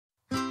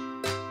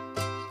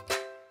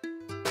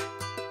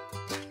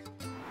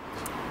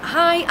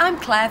Hi, I'm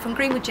Claire from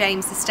Greenwood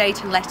James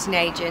Estate and Letting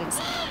Agents,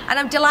 and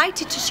I'm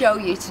delighted to show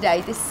you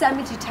today this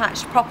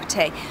semi-detached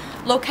property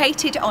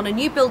located on a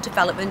new build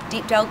development,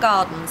 Deepdale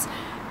Gardens,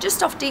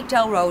 just off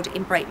Deepdale Road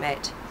in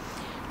Breightmet.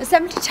 The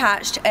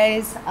semi-detached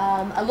is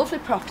a lovely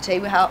property.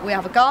 We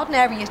have a garden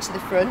area to the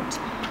front,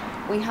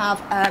 we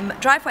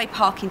have driveway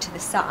parking to the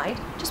side.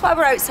 Just while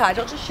we're outside,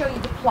 I'll just show you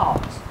the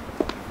plot.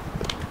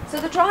 So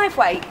the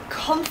driveway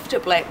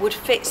comfortably would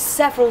fit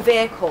several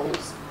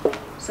vehicles.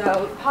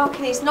 So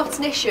parking is not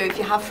an issue if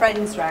you have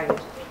friends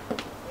round.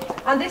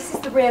 And this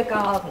is the rear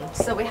garden.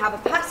 So we have a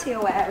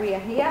patio area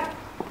here,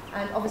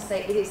 and obviously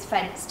it is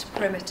fenced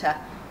perimeter.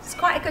 It's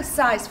quite a good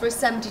size for a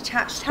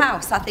semi-detached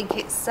house. I think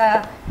it's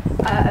a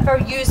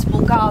very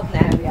usable garden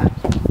area.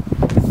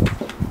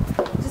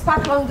 Just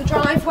back along the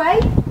driveway,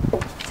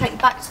 take you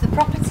back to the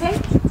property.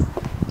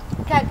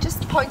 Again,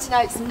 just pointing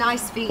out some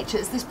nice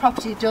features. This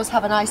property does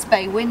have a nice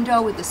bay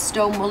window with the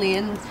stone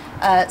mullion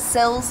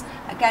sills.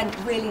 Again,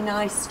 really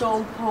nice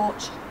stone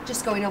porch,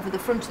 just going over the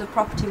front of the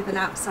property with an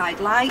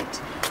outside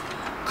light.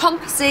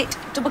 Composite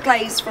double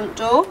glazed front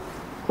door.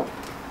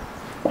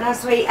 And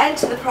as we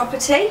enter the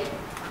property,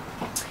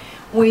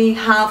 we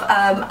have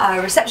a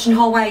reception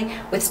hallway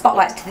with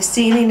spotlights to the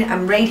ceiling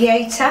and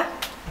radiator.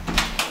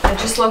 And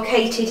just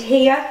located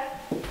here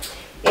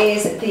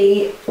is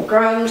the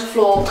ground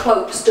floor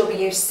clopes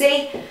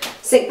WC,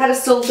 sink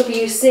pedestal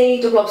WC,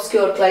 double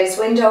obscured glazed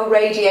window,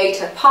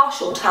 radiator,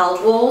 partial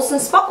tiled walls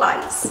and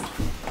spotlights.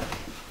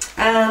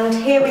 And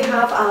here we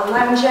have our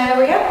lounge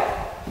area.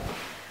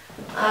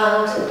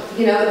 And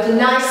you know, the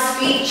nice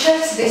feature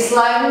to this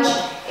lounge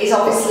is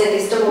obviously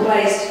this double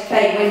glazed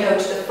bay window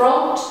to the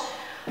front.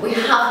 We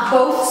have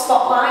both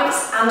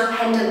spotlights and a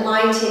pendant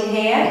light in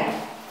here.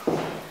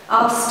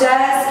 Our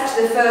stairs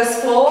to the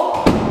first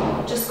floor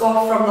just go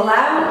off from the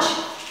lounge,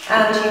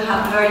 and you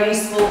have a very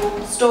useful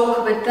store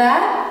cupboard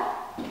there.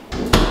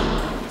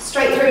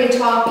 Straight through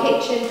into our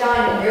kitchen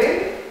dining room.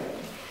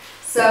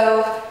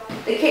 So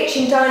the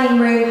kitchen dining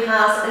room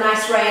has a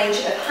nice range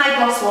of high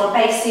gloss wall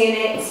base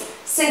units,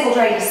 single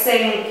drainer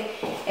sink.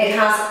 It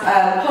has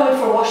plumbing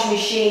for a washing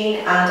machine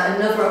and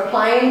another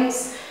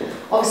appliance.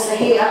 Obviously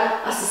here,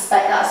 I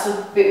suspect that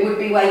would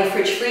be where your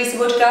fridge freezer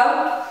would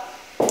go.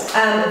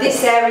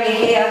 This area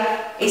here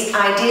is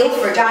ideal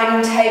for a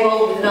dining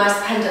table with a nice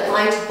pendant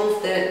light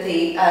above the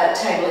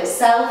table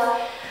itself.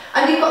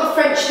 And you've got the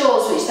French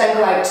doors which then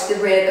go out to the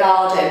rear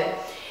garden.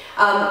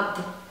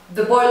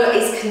 The boiler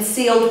is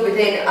concealed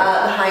within the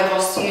high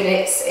gloss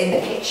units in the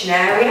kitchen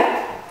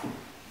area.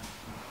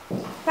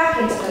 Back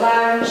into the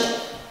lounge.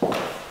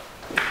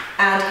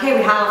 And here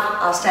we have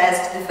our stairs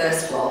to the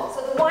first floor.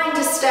 So the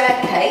winder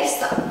staircase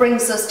that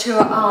brings us to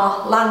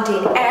our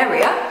landing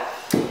area.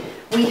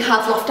 We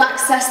have loft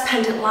access,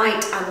 pendant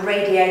light and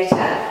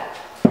radiator.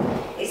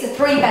 It's a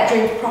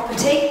 3-bedroom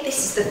property.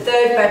 This is the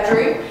 3rd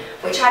bedroom,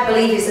 which I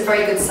believe is a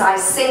very good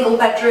size single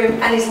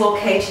bedroom and is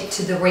located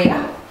to the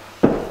rear.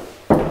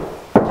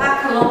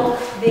 Back along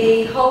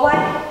the hallway,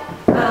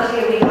 and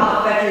here we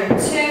have bedroom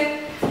 2.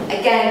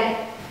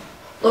 Again,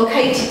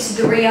 located to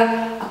the rear,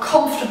 a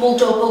comfortable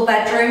double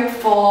bedroom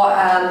for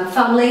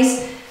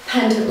families.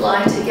 Pendant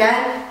light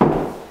again.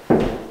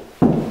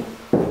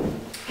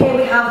 Here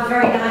we have a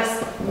very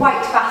nice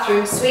white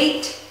bathroom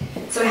suite.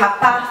 So we have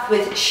bath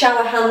with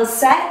shower hand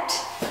set,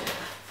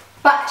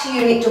 back to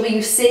unit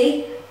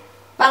WC,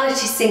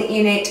 vanity sink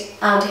unit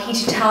and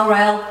heated towel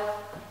rail.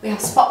 We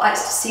have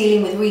spotlights to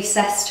ceiling with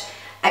recessed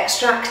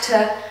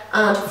extractor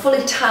and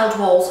fully tiled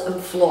walls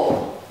and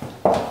floor.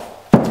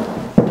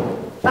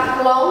 Back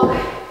along,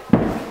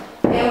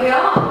 here we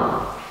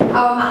are,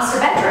 our master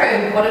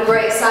bedroom. What a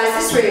great size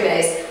this room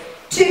is.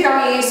 2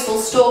 very useful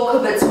store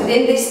cupboards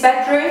within this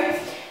bedroom.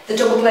 The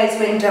double glazed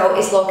window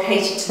is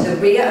located to the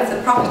rear of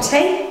the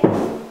property.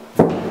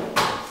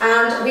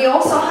 And we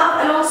also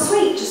have an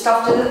ensuite just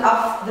off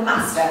the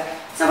master.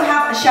 So we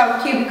have a shower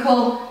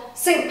cubicle,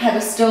 sink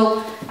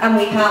pedestal, and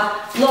we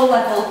have low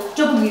level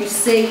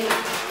WC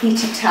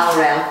heated towel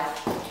rail.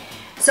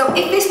 So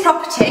if this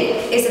property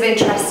is of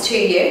interest to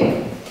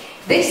you,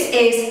 this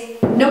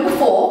is number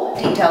 4,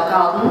 Deepdale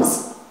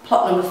Gardens,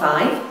 plot number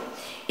 5.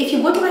 If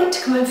you would like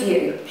to come and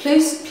view,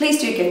 please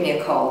do give me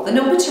a call. The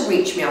number to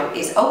reach me on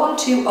is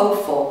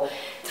 01204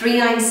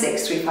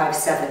 396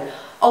 357.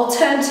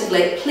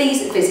 Alternatively,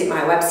 please visit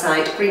my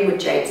website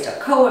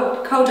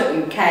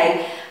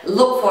greenwoodjames.co.uk.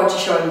 Look forward to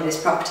showing you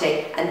this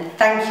property, and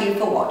thank you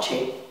for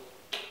watching.